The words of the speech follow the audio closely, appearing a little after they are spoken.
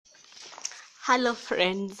Hello,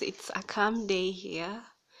 friends. It's a calm day here.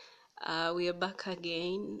 We are back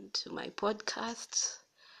again to my podcast,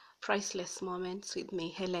 Priceless Moments with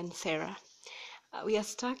me, Helen Sarah. We are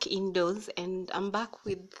stuck indoors, and I'm back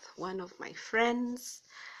with one of my friends.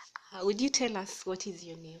 Would you tell us what is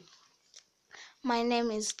your name? My name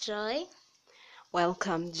is Joy.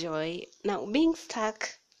 Welcome, Joy. Now, being stuck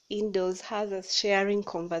indoors has us sharing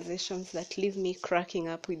conversations that leave me cracking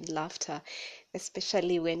up with laughter,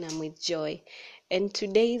 especially when I'm with Joy. And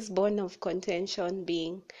today's bone of contention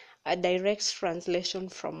being a direct translation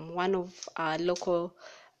from one of our local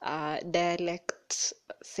dialect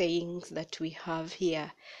sayings that we have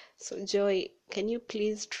here. So, Joy, can you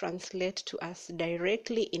please translate to us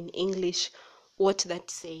directly in English what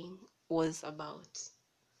that saying was about?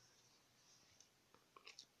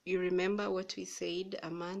 You remember what we said, a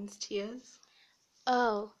man's tears?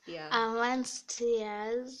 Oh, Yeah. a man's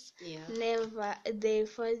tears they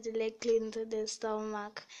fall directly into the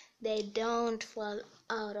stomach. They don't fall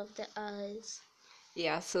out of the eyes.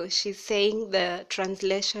 Yeah, so she's saying the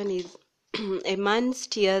translation is a man's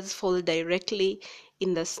tears fall directly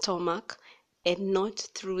in the stomach and not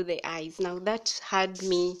through the eyes. Now that had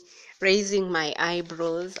me raising my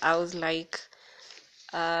eyebrows. I was like,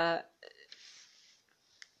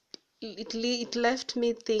 it left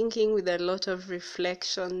me thinking with a lot of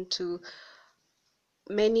reflection to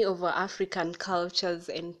many of our African cultures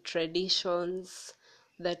and traditions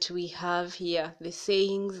that we have here, the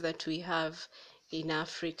sayings that we have in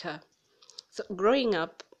Africa. So, growing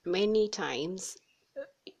up, many times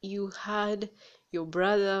you had your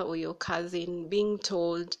brother or your cousin being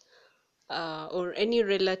told, or any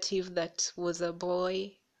relative that was a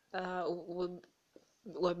boy,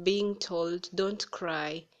 were being told, don't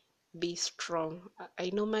cry, be strong.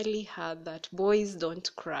 I normally heard that boys don't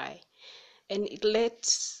cry. And it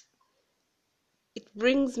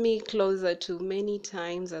brings me closer to many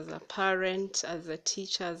times as a parent, as a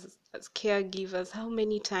teacher, as caregivers. How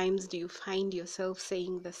many times do you find yourself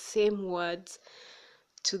saying the same words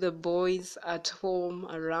to the boys at home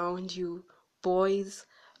around you? Boys,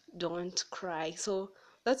 don't cry. So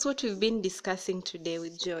that's what we've been discussing today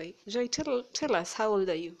with Joy. Joy, tell us, how old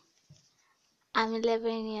are you? I'm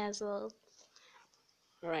 11 years old.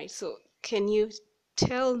 All right, so can you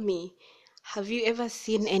tell me, have you ever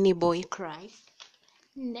seen any boy cry?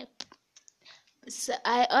 Nope. So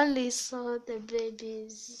I only saw the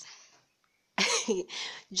babies.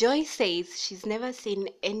 Joy says she's never seen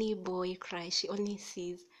any boy cry. She only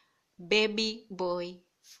sees baby boys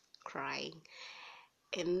crying.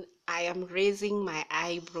 And I am raising my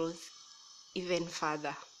eyebrows even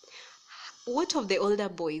further. What of the older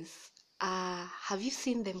boys? Have you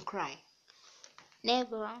seen them cry?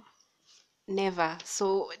 Never. Never.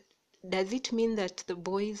 So does it mean that the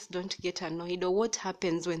boys don't get annoyed, or what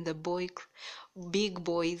happens when the big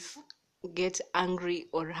boys get angry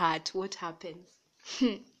or hurt? What happens?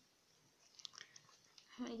 You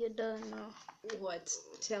don't know. What?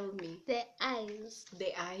 Tell me. The eyes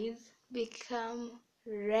The eyes? become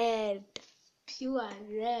red, pure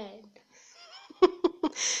red.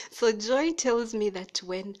 So Joy tells me that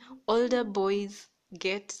when older boys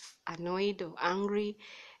get annoyed or angry,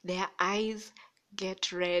 their eyes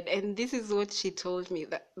get red. And this is what she told me,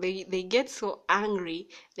 that they get so angry,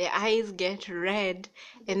 their eyes get red,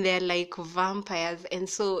 and they're like vampires. And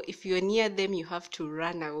so if you're near them, you have to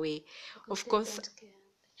run away. Of course,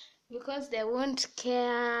 because they won't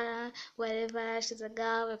care whether she's a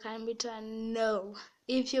girl or can be to. No.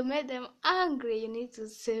 If you made them angry, you need to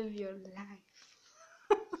save your life.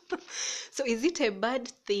 so is it a bad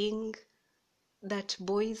thing that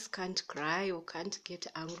boys can't cry or can't get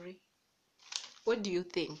angry? What do you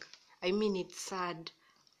think? I mean, it's sad.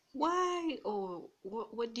 Why? Or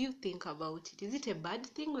what do you think about it? Is it a bad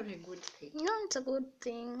thing or a good thing? No, it's a good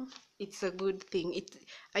thing. It's a good thing.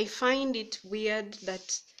 I find it weird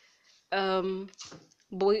that um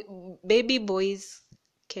baby boys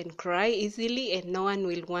can cry easily and no one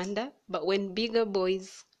will wonder, but when bigger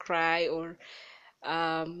boys cry, or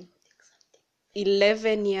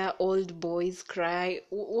 11-year-old boys cry,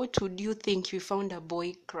 what would you think if you found a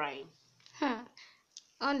boy crying?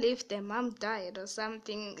 Only if the mom died or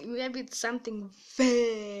something. Maybe it's something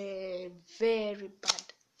very, very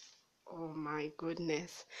bad. Oh my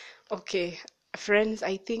goodness. Okay, friends,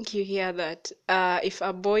 I think you hear that. If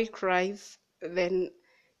a boy cries, then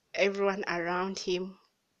everyone around him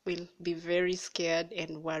will be very scared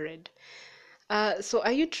and worried. So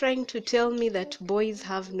are you trying to tell me that boys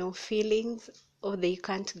have no feelings or they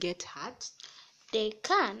can't get hurt? They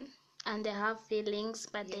can, and they have feelings,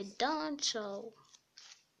 but Yes. they don't show.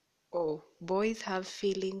 Oh, boys have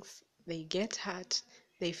feelings, they get hurt,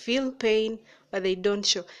 They feel pain, but they don't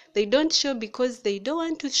show. They don't show because they don't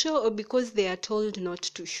want to show, or because they are told not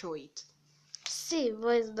to show it. See,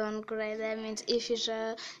 boys don't cry. That means if you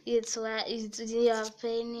show it's you are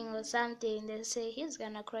paining or something, they say he's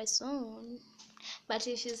gonna cry soon. But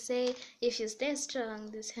if you stay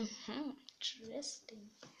strong, they say, interesting.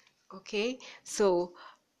 Okay, so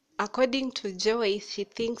according to Joy, she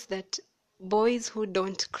thinks that boys who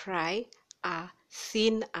don't cry are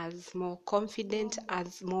seen as more confident,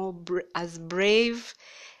 as as brave,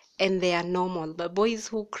 and they are normal. But boys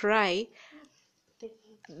who cry,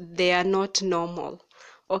 they are not normal.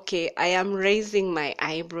 Okay, I am raising my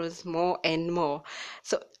eyebrows more and more.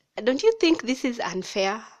 So, don't you think this is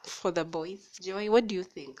unfair for the boys? Joy, what do you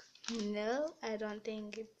think? No, I don't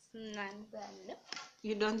think it's none. No.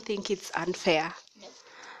 You don't think it's unfair? No.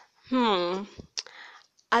 Hmm.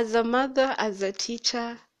 As a mother, as a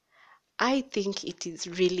teacher, I think it is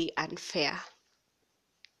really unfair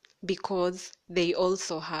because they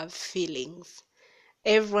also have feelings.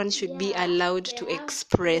 Everyone should be Yeah, allowed they to have,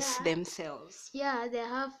 express yeah, themselves. yeah, they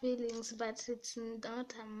have feelings, but it's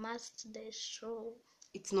not a must they show.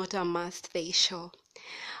 It's not a must they show.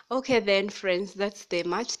 Okay, then, friends, that's the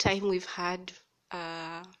much time we've had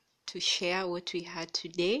uh, to share what we had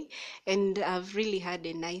today. And I've really had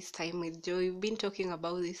a nice time with Joe. We've been talking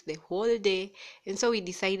about this the whole day. And so we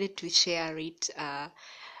decided to share it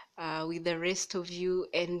with the rest of you.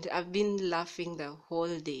 And I've been laughing the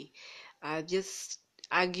whole day, just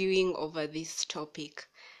arguing over this topic.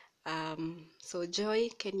 So Joy,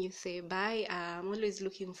 can you say bye? I'm always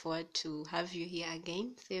looking forward to have you here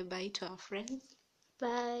again. Say bye to our friends.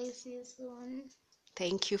 Bye, see you soon.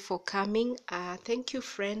 Thank you for coming. Thank you,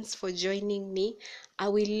 friends, for joining me. I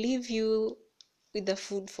will leave you with the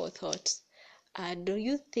food for thought. Do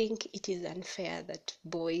you think it is unfair that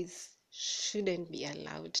boys shouldn't be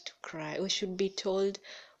allowed to cry, or should be told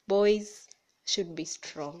boys should be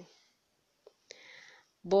strong?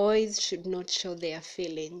 Boys should not show their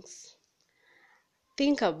feelings.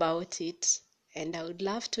 Think about it, and I would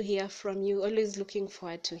love to hear from you. Always looking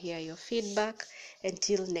forward to hear your feedback.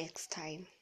 Until next time.